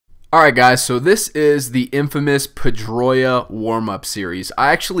Alright guys, so this is the infamous Pedroia warm-up series.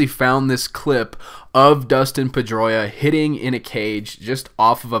 I actually found this clip of Dustin Pedroia hitting in a cage just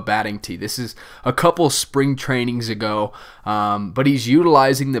off of a batting tee. This is a couple spring trainings ago, but he's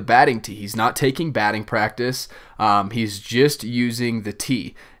utilizing the batting tee. He's not taking batting practice. He's just using the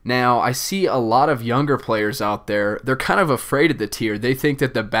tee. Now, I see a lot of younger players out there, they're kind of afraid of the tee, or they think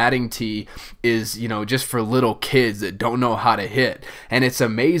that the batting tee is, just for little kids that don't know how to hit. And it's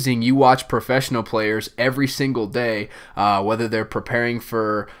amazing. You watch professional players every single day, whether they're preparing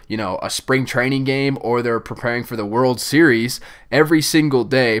for, a spring training game or they're preparing for the World Series. Every single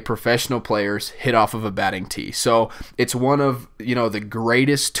day, professional players hit off of a batting tee. So it's one of, the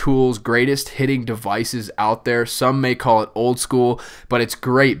greatest tools, greatest hitting devices out there. Some may call it old school, but it's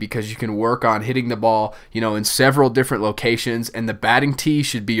great because you can work on hitting the ball, in several different locations, and the batting tee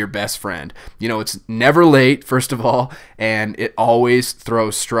should be your best friend. It's never late, first of all, and it always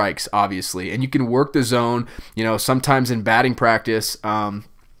throws strikes, obviously. And you can work the zone, sometimes in batting practice,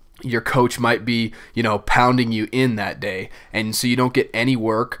 your coach might be, pounding you in that day, and so you don't get any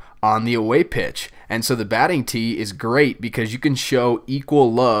work on the away pitch. And so the batting tee is great because you can show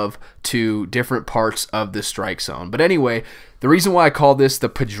equal love to different parts of the strike zone. But anyway, the reason why I call this the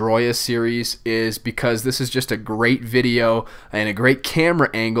Pedroia series is because this is just a great video and a great camera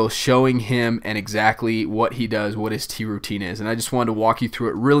angle showing him and exactly what he does, what his tee routine is. And I just wanted to walk you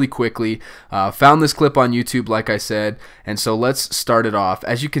through it really quickly. Found this clip on YouTube, like I said, and so let's start it off.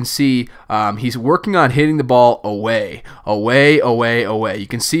 As you can see, he's working on hitting the ball away. You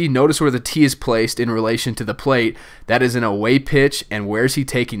can see, notice where the tee is placed in relation to the plate. That is an away pitch, and where's he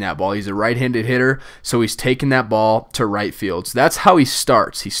taking that ball? He's a right-handed hitter, so he's taking that ball to right field. So that's how he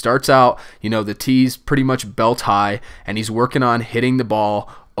starts. He starts out, the tee's pretty much belt high, and he's working on hitting the ball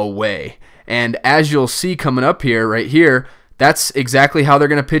away. And as you'll see coming up here, right here, that's exactly how they're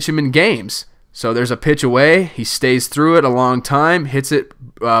going to pitch him in games. So there's a pitch away, he stays through it a long time, hits it,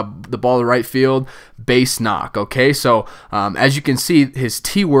 the ball to right field, base knock. Okay, so as you can see, his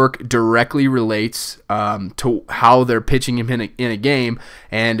tee work directly relates to how they're pitching him in a game,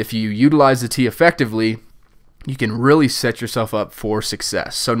 and if you utilize the tee effectively, you can really set yourself up for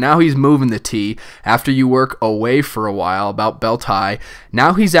success. So now he's moving the tee after you work away for a while, about belt high.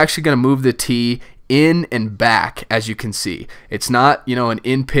 Now he's actually going to move the tee in and back, as you can see. It's not, an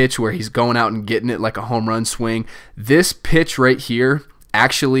in pitch where he's going out and getting it like a home run swing. This pitch right here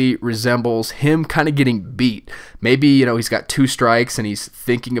actually resembles him kind of getting beat. Maybe, he's got 2 strikes and he's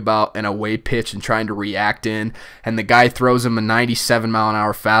thinking about an away pitch and trying to react in, and the guy throws him a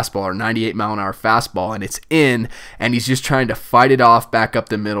 97-mile-an-hour fastball or 98-mile-an-hour fastball, and it's in, and he's just trying to fight it off back up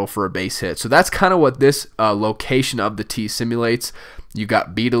the middle for a base hit. So that's kind of what this location of the tee simulates. You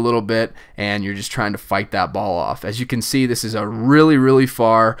got beat a little bit, and you're just trying to fight that ball off. As you can see, this is a really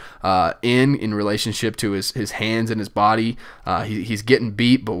far in relationship to his hands and his body. He's getting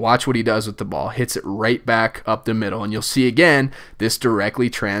beat, but watch what he does with the ball. Hits it right back up the middle, and you'll see again, this directly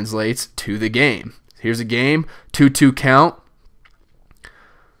translates to the game. Here's a game, 2-2 count.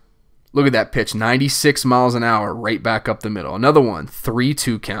 Look at that pitch, 96 miles an hour, right back up the middle. Another one,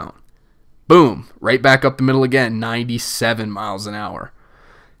 3-2 count. Boom, right back up the middle again, 97 miles an hour.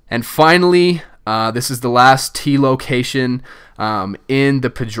 And finally, this is the last tee location in the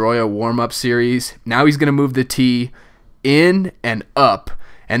Pedroia warm-up series. Now he's going to move the tee in and up.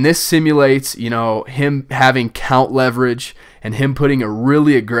 And this simulates, him having count leverage and him putting a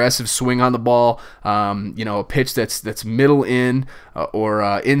really aggressive swing on the ball, a pitch that's middle in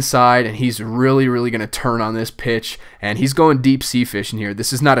or inside, and he's really going to turn on this pitch, and he's going deep sea fishing here.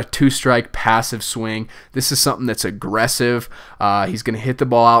 This is not a 2-strike passive swing. This is something that's aggressive. He's going to hit the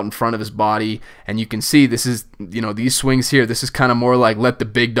ball out in front of his body, and you can see this is, these swings here, this is kind of more like let the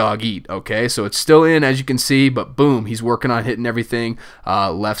big dog eat, okay? So it's still in, as you can see, but boom, he's working on hitting everything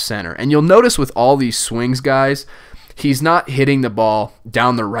left center. And you'll notice with all these swings, guys, he's not hitting the ball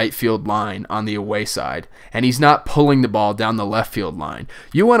down the right field line on the away side, and he's not pulling the ball down the left field line.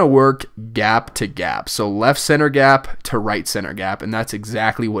 You want to work gap to gap, so left center gap to right center gap, and that's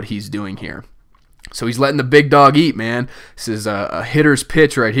exactly what he's doing here. So he's letting the big dog eat, man. This is a hitter's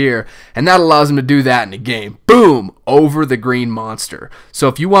pitch right here, and that allows him to do that in a game. Boom! Over the green monster. So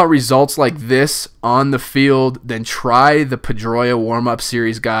if you want results like this on the field, then try the Pedroia warm-up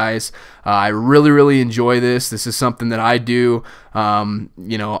series, guys. I really enjoy this. This is something that I do, on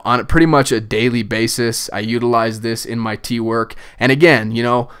pretty much a daily basis. I utilize this in my tee work, and again,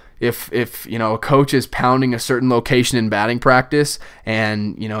 if a coach is pounding a certain location in batting practice,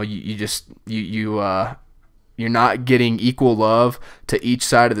 and you're not getting equal love to each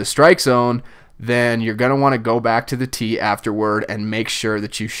side of the strike zone, then you're going to want to go back to the tee afterward and make sure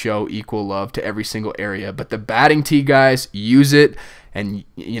that you show equal love to every single area. But the batting tee, guys, use it, and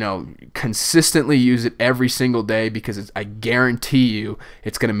consistently use it every single day, because I guarantee you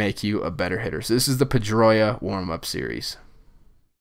it's going to make you a better hitter. So this is the Pedroia warm-up series.